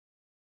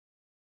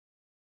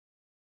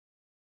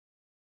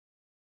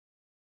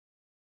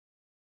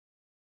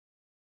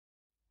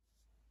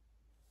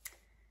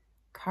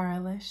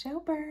Carla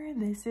Schober,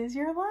 this is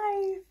your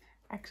life.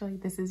 Actually,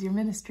 this is your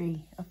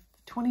ministry of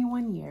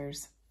 21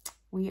 years.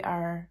 We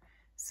are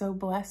so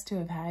blessed to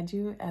have had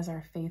you as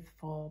our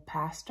faithful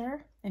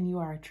pastor, and you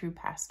are a true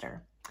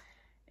pastor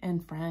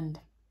and friend.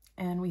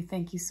 And we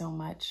thank you so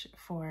much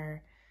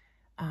for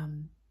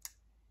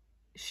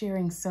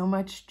sharing so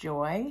much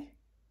joy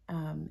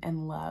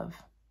and love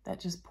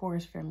that just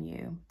pours from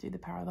you through the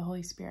power of the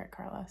Holy Spirit,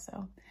 Carla.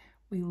 So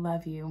we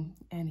love you.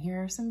 And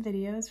here are some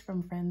videos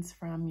from friends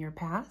from your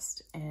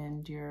past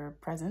and your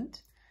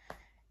present.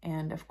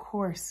 And of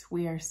course,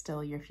 we are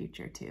still your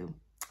future too.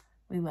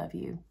 We love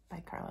you.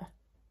 Bye, Carla.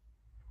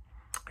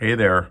 Hey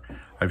there.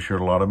 I've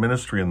shared a lot of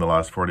ministry in the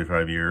last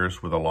 45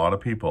 years with a lot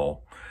of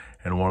people.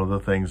 And one of the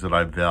things that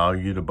I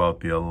valued about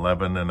the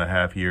 11 and a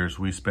half years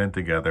we spent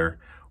together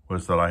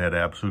was that I had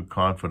absolute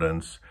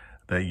confidence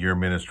that your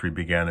ministry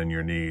began on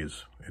your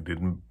knees. It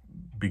didn't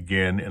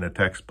begin in a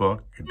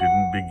textbook. It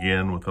didn't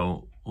begin with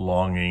a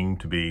longing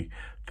to be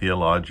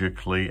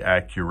theologically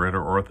accurate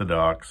or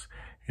orthodox.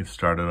 It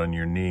started on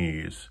your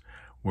knees,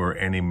 where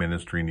any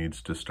ministry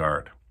needs to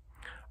start.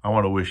 I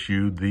want to wish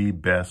you the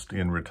best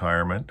in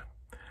retirement.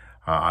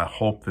 I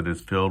hope that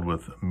it's filled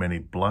with many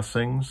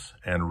blessings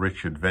and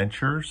rich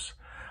adventures,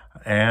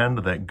 and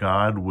that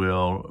God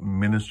will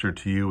minister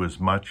to you as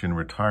much in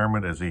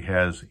retirement as he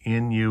has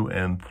in you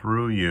and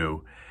through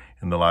you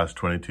in the last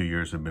 22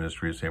 years of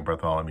ministry at St.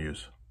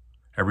 Bartholomew's.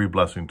 Every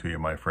blessing to you,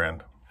 my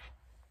friend.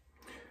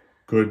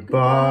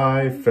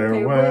 Goodbye,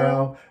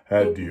 farewell,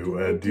 adieu,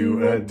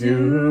 adieu,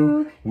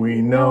 adieu.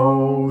 We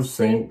know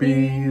St.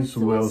 B's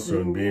will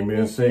soon be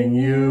missing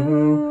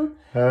you,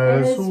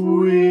 as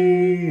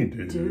we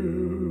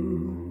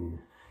do.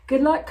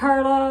 Good luck,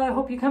 Carla. I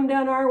hope you come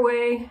down our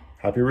way.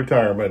 Happy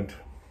retirement.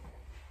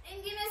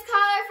 Thank you, Miss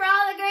Carla, for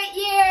all the great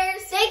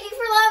years. Thank you for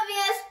loving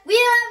us. We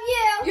love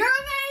you. You're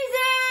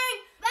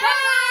amazing. Bye.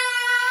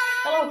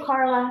 Hello,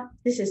 Carla.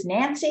 This is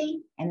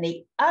Nancy and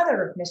the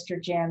other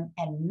Mr. Jim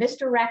and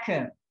Mr.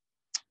 Raccoon.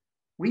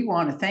 We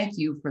want to thank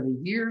you for the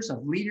years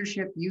of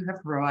leadership you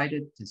have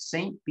provided to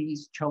St.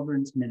 B's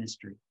Children's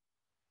Ministry.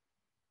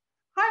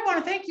 I want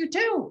to thank you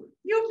too.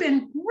 You've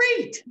been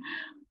great.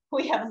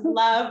 We have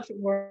loved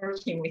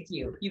working with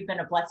you. You've been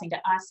a blessing to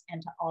us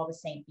and to all the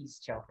St. B's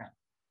children.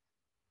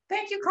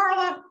 Thank you,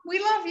 Carla. We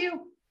love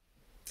you.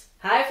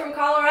 Hi from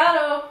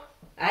Colorado.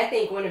 I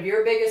think one of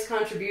your biggest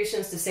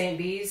contributions to St.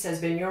 B's has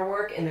been your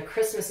work in the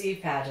Christmas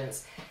Eve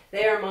pageants.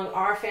 They are among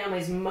our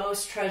family's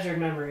most treasured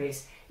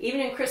memories.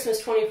 Even in Christmas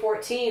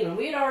 2014, when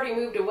we had already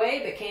moved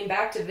away but came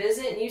back to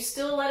visit, and you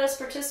still let us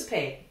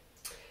participate.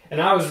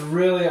 And I was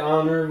really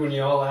honored when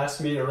you all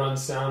asked me to run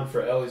sound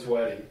for Ellie's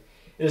wedding.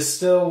 It is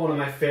still one of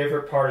my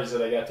favorite parties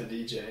that I got to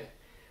DJ.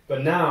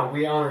 But now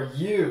we honor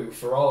you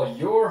for all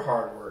your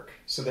hard work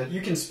so that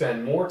you can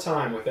spend more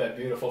time with that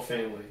beautiful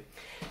family.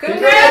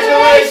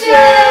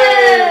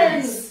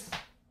 Congratulations!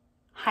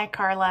 Hi,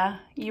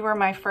 Carla. You were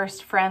my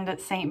first friend at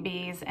St.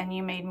 B's, and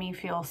you made me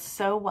feel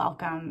so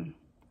welcome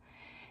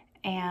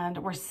and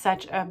were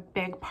such a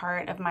big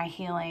part of my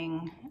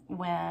healing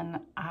when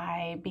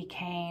I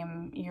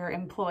became your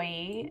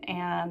employee.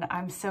 And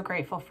I'm so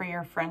grateful for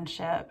your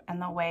friendship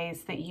and the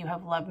ways that you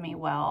have loved me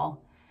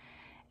well.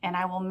 And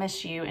I will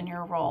miss you in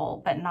your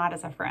role, but not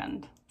as a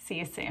friend. See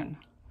you soon.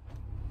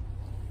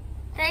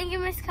 Thank you,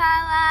 Miss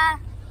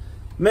Carla.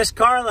 Miss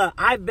Carla,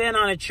 I've been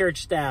on a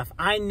church staff.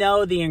 I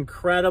know the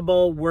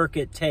incredible work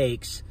it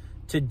takes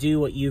to do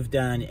what you've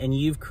done, and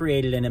you've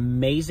created an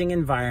amazing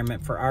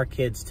environment for our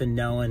kids to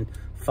know and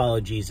follow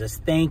Jesus.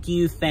 Thank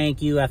you,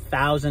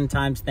 1,000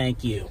 times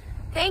thank you.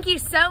 Thank you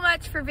so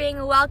much for being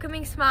a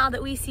welcoming smile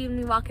that we see when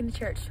we walk into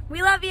church.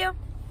 We love you.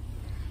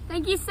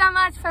 Thank you so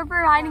much for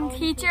providing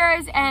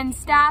teachers and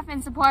staff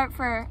and support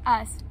for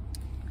us.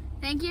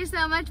 Thank you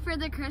so much for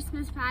the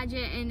Christmas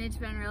pageant, and it's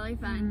been really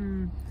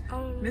fun.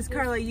 Miss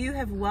Carla, you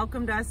have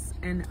welcomed us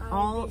and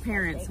all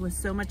parents with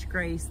so much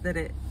grace that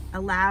it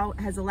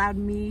has allowed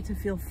me to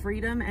feel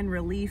freedom and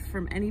relief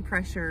from any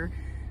pressure,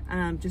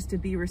 just to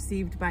be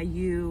received by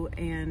you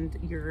and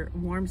your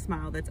warm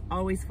smile that's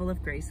always full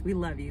of grace. We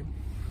love you.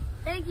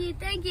 Thank you,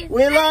 thank you.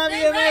 We love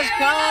you, Miss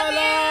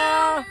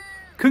Carla!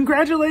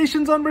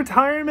 Congratulations on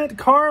retirement,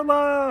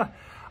 Carla!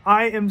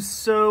 I am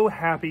so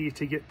happy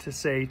to get to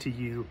say to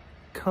you,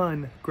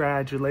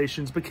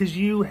 congratulations, because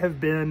you have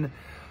been,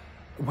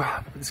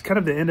 wow, it's kind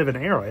of the end of an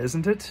era,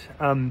 isn't it?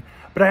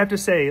 But I have to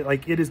say,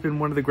 like, it has been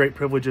one of the great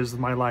privileges of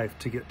my life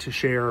to get to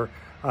share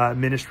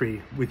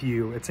ministry with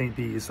you at St.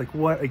 B's. Like,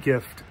 what a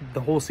gift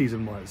the whole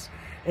season was.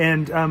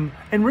 And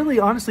really,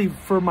 honestly,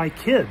 for my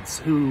kids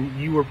who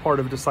you were part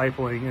of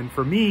discipling, and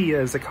for me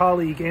as a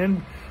colleague,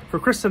 and for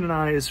Kristen and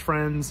I as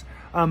friends,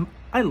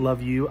 I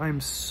love you. I'm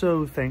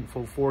so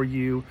thankful for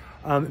you.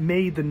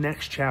 May the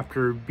next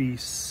chapter be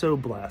so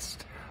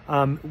blessed.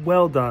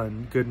 Well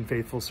done, good and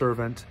faithful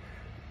servant.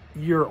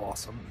 You're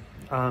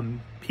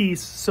awesome.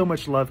 Peace, so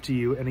much love to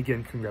you, and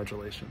again,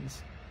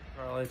 congratulations.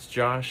 Carla, it's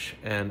Josh,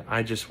 and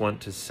I just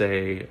want to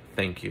say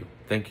thank you.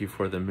 Thank you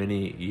for the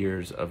many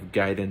years of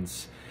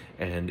guidance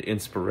and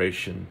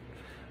inspiration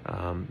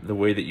the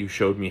way that you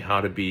showed me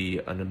how to be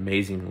an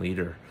amazing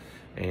leader,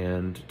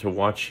 and to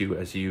watch you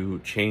as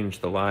you change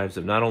the lives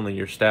of not only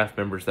your staff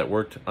members that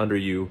worked under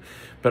you,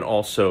 but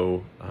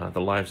also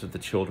the lives of the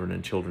children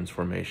in children's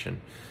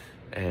formation.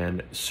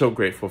 And so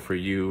grateful for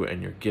you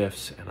and your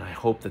gifts, and I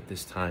hope that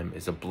this time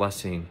is a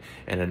blessing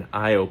and an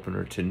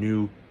eye-opener to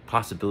new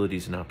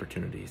possibilities and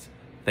opportunities.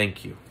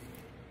 Thank you.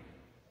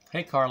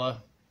 Hey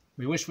Carla,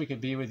 we wish we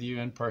could be with you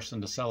in person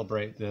to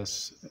celebrate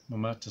this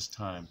momentous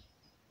time.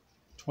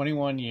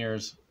 21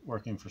 years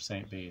working for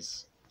St.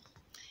 Bees.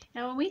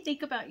 Now, when we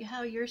think about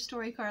how your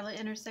story, Carla,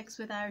 intersects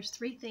with ours,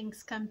 three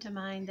things come to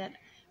mind that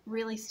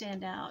really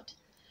stand out.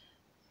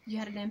 You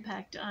had an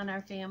impact on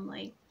our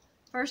family.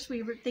 First,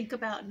 we think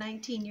about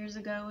 19 years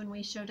ago when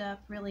we showed up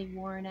really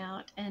worn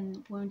out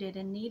and wounded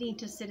and needing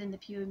to sit in the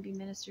pew and be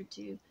ministered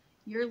to.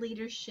 Your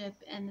leadership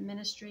and the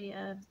ministry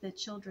of the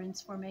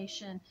children's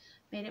formation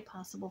made it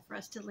possible for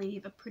us to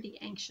leave a pretty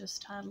anxious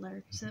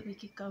toddler so that we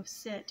could go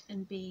sit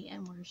and be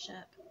and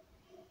worship.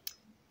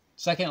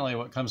 Secondly,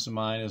 what comes to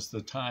mind is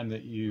the time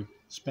that you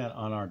spent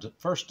on our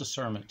first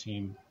discernment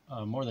team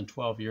more than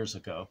 12 years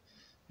ago,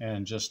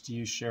 and just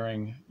you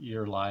sharing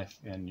your life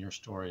and your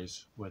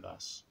stories with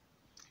us.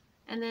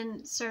 And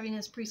then serving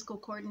as preschool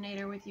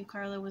coordinator with you,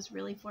 Carla, was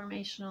really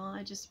formational.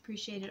 I just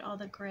appreciated all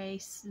the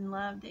grace and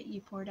love that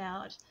you poured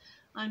out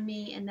on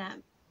me in that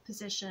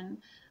position.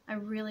 I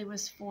really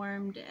was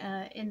formed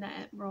in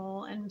that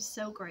role, and I'm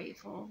so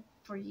grateful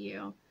for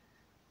you.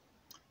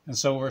 And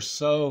so we're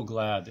so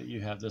glad that you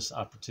have this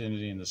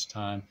opportunity and this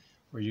time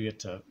where you get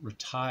to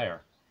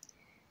retire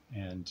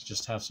and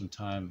just have some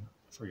time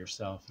for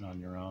yourself and on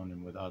your own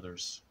and with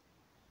others.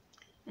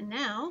 And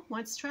now,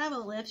 once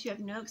travel lifts, you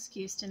have no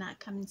excuse to not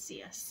come and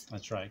see us.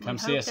 That's right. Come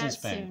see us in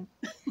Spain.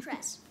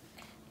 Press.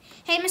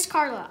 Hey, Miss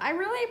Carla, I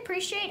really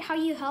appreciate how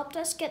you helped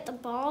us get the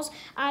balls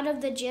out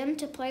of the gym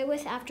to play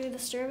with after the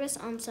service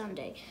on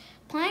Sunday.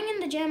 Playing in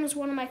the gym is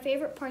one of my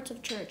favorite parts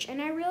of church,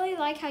 and I really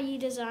like how you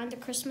designed the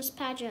Christmas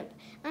pageant.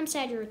 I'm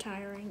sad you're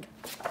retiring.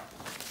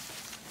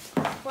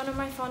 One of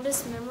my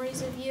fondest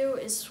memories of you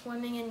is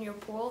swimming in your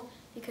pool,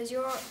 because you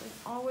were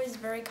always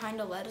very kind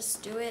to let us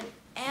do it,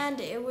 and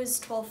it was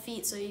 12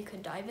 feet so you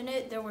could dive in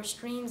it. There were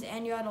streams,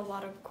 and you had a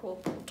lot of cool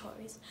pool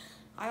toys.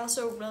 I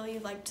also really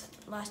liked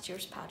last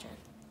year's pageant.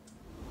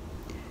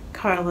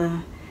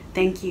 Carla,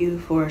 thank you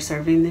for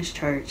serving this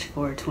church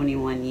for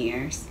 21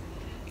 years.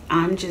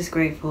 I'm just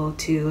grateful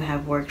to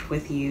have worked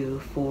with you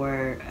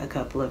for a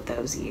couple of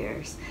those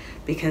years,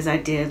 because I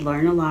did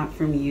learn a lot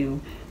from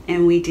you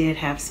and we did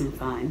have some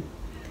fun.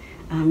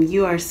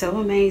 You are so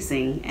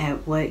amazing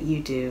at what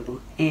you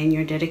do, and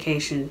your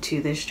dedication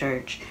to this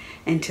church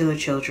and to the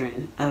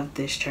children of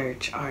this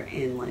church are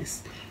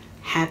endless.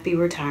 Happy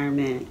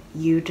retirement.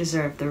 You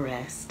deserve the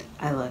rest.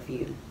 I love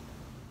you.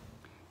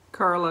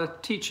 Carla,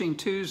 teaching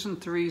 2s and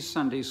 3s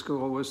Sunday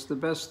school was the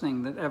best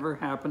thing that ever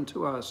happened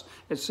to us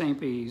at St.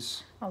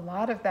 Bees. A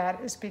lot of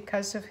that is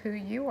because of who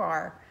you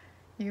are.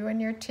 You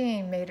and your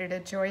team made it a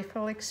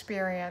joyful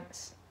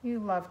experience. You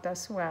loved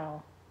us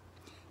well.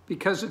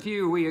 Because of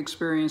you, we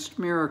experienced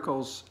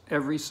miracles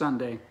every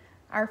Sunday.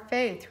 Our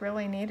faith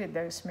really needed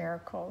those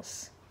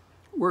miracles.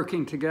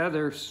 Working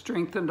together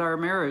strengthened our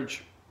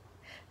marriage.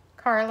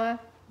 Carla,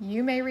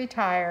 you may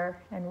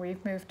retire and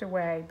we've moved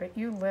away, but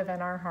you live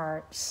in our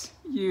hearts.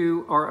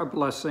 You are a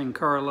blessing,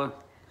 Carla.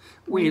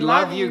 We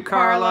love you,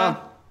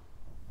 Carla.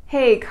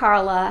 Hey,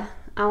 Carla.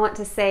 I want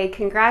to say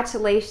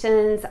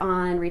congratulations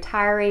on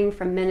retiring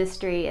from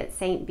ministry at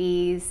St.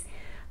 Bees.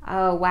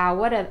 Oh, wow,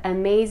 what an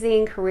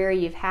amazing career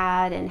you've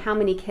had and how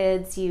many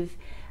kids you've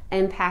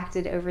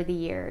impacted over the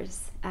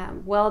years.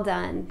 Well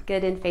done,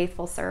 good and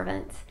faithful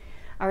servant.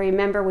 I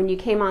remember when you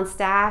came on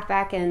staff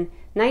back in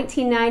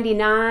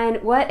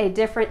 1999, what a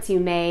difference you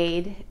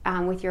made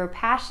with your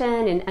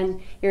passion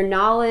and your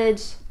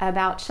knowledge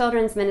about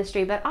children's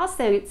ministry, but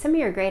also some of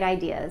your great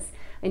ideas.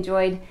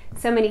 Enjoyed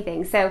so many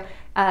things. So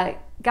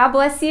God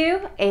bless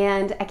you,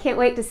 and I can't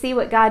wait to see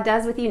what God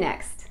does with you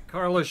next.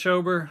 Carla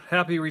Schober,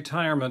 happy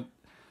retirement.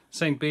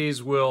 St.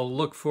 Bees will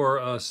look for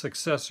a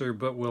successor,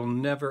 but will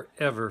never,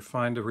 ever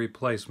find a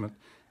replacement.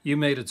 You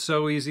made it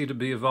so easy to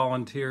be a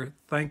volunteer.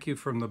 Thank you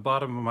from the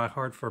bottom of my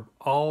heart for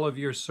all of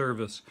your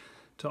service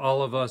to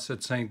all of us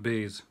at St.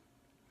 Bees.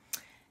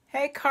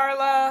 Hey,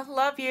 Carla,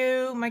 love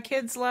you. My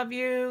kids love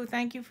you.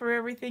 Thank you for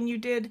everything you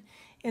did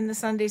in the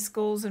Sunday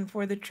schools and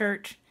for the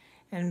church,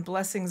 and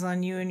blessings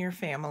on you and your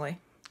family.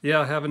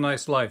 Yeah, have a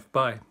nice life.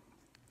 Bye.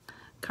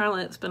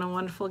 Carla, it's been a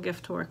wonderful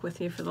gift to work with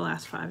you for the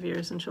last 5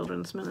 years in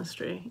children's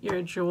ministry.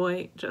 Your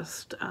joy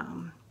just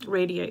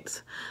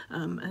radiates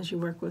as you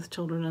work with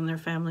children and their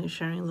families,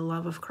 sharing the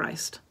love of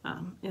Christ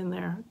in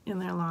their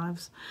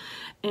lives.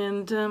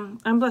 And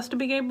I'm blessed to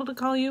be able to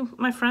call you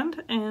my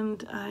friend,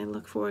 and I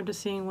look forward to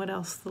seeing what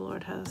else the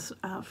Lord has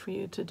for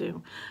you to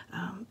do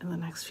in the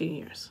next few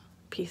years.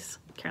 Peace,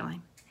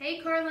 Caroline. Hey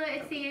Carla,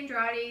 it's the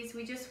Andrades.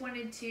 We just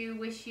wanted to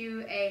wish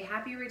you a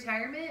happy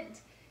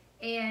retirement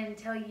and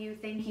tell you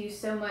thank you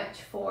so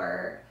much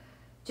for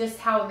just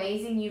how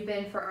amazing you've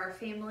been for our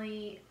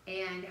family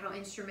and how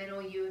instrumental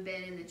you have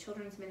been in the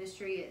children's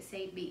ministry at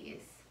St.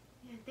 Bees.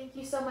 Yeah, thank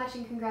you so much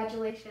and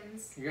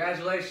congratulations.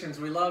 Congratulations,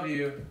 we love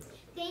you.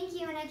 Thank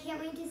you, and I can't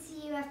wait to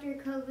see you after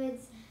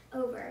COVID's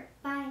over.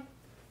 Bye.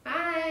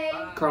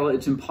 Bye. Carla,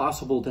 it's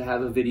impossible to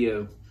have a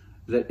video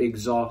that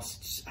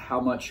exhausts how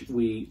much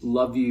we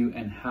love you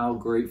and how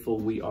grateful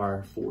we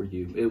are for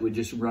you. It would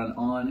just run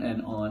on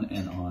and on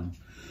and on.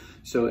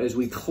 So as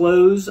we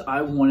close,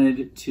 I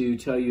wanted to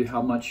tell you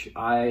how much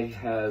I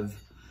have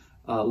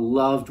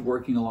loved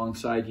working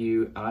alongside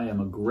you. I am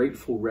a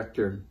grateful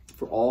rector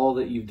for all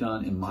that you've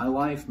done in my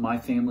life, my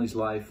family's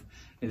life,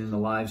 and in the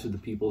lives of the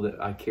people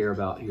that I care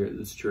about here at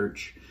this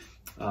church.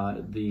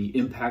 The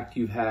impact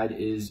you've had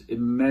is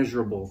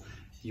immeasurable.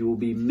 You will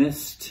be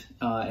missed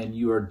and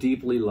you are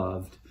deeply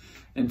loved.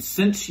 And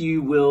since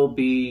you will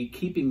be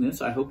keeping this,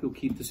 I hope you'll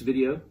keep this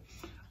video.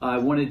 I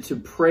wanted to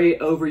pray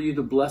over you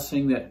the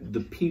blessing that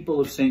the people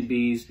of St.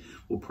 Bees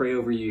will pray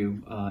over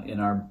you in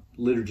our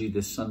liturgy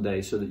this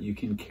Sunday so that you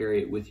can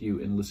carry it with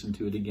you and listen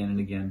to it again and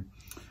again,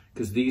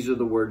 because these are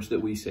the words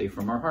that we say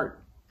from our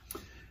heart.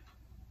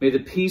 May the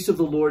peace of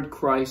the Lord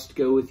Christ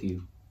go with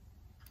you,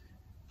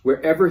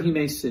 wherever he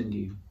may send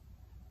you.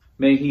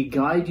 May he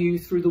guide you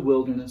through the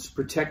wilderness,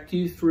 protect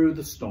you through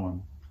the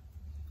storm.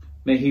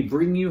 May he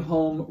bring you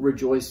home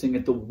rejoicing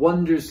at the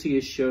wonders he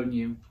has shown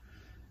you.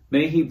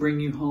 May he bring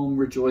you home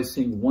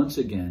rejoicing once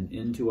again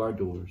into our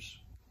doors.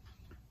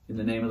 In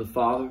the name of the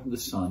Father, the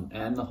Son,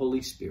 and the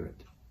Holy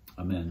Spirit.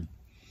 Amen.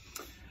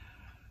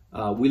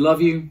 We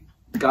love you.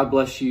 God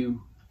bless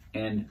you.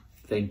 And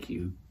thank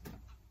you.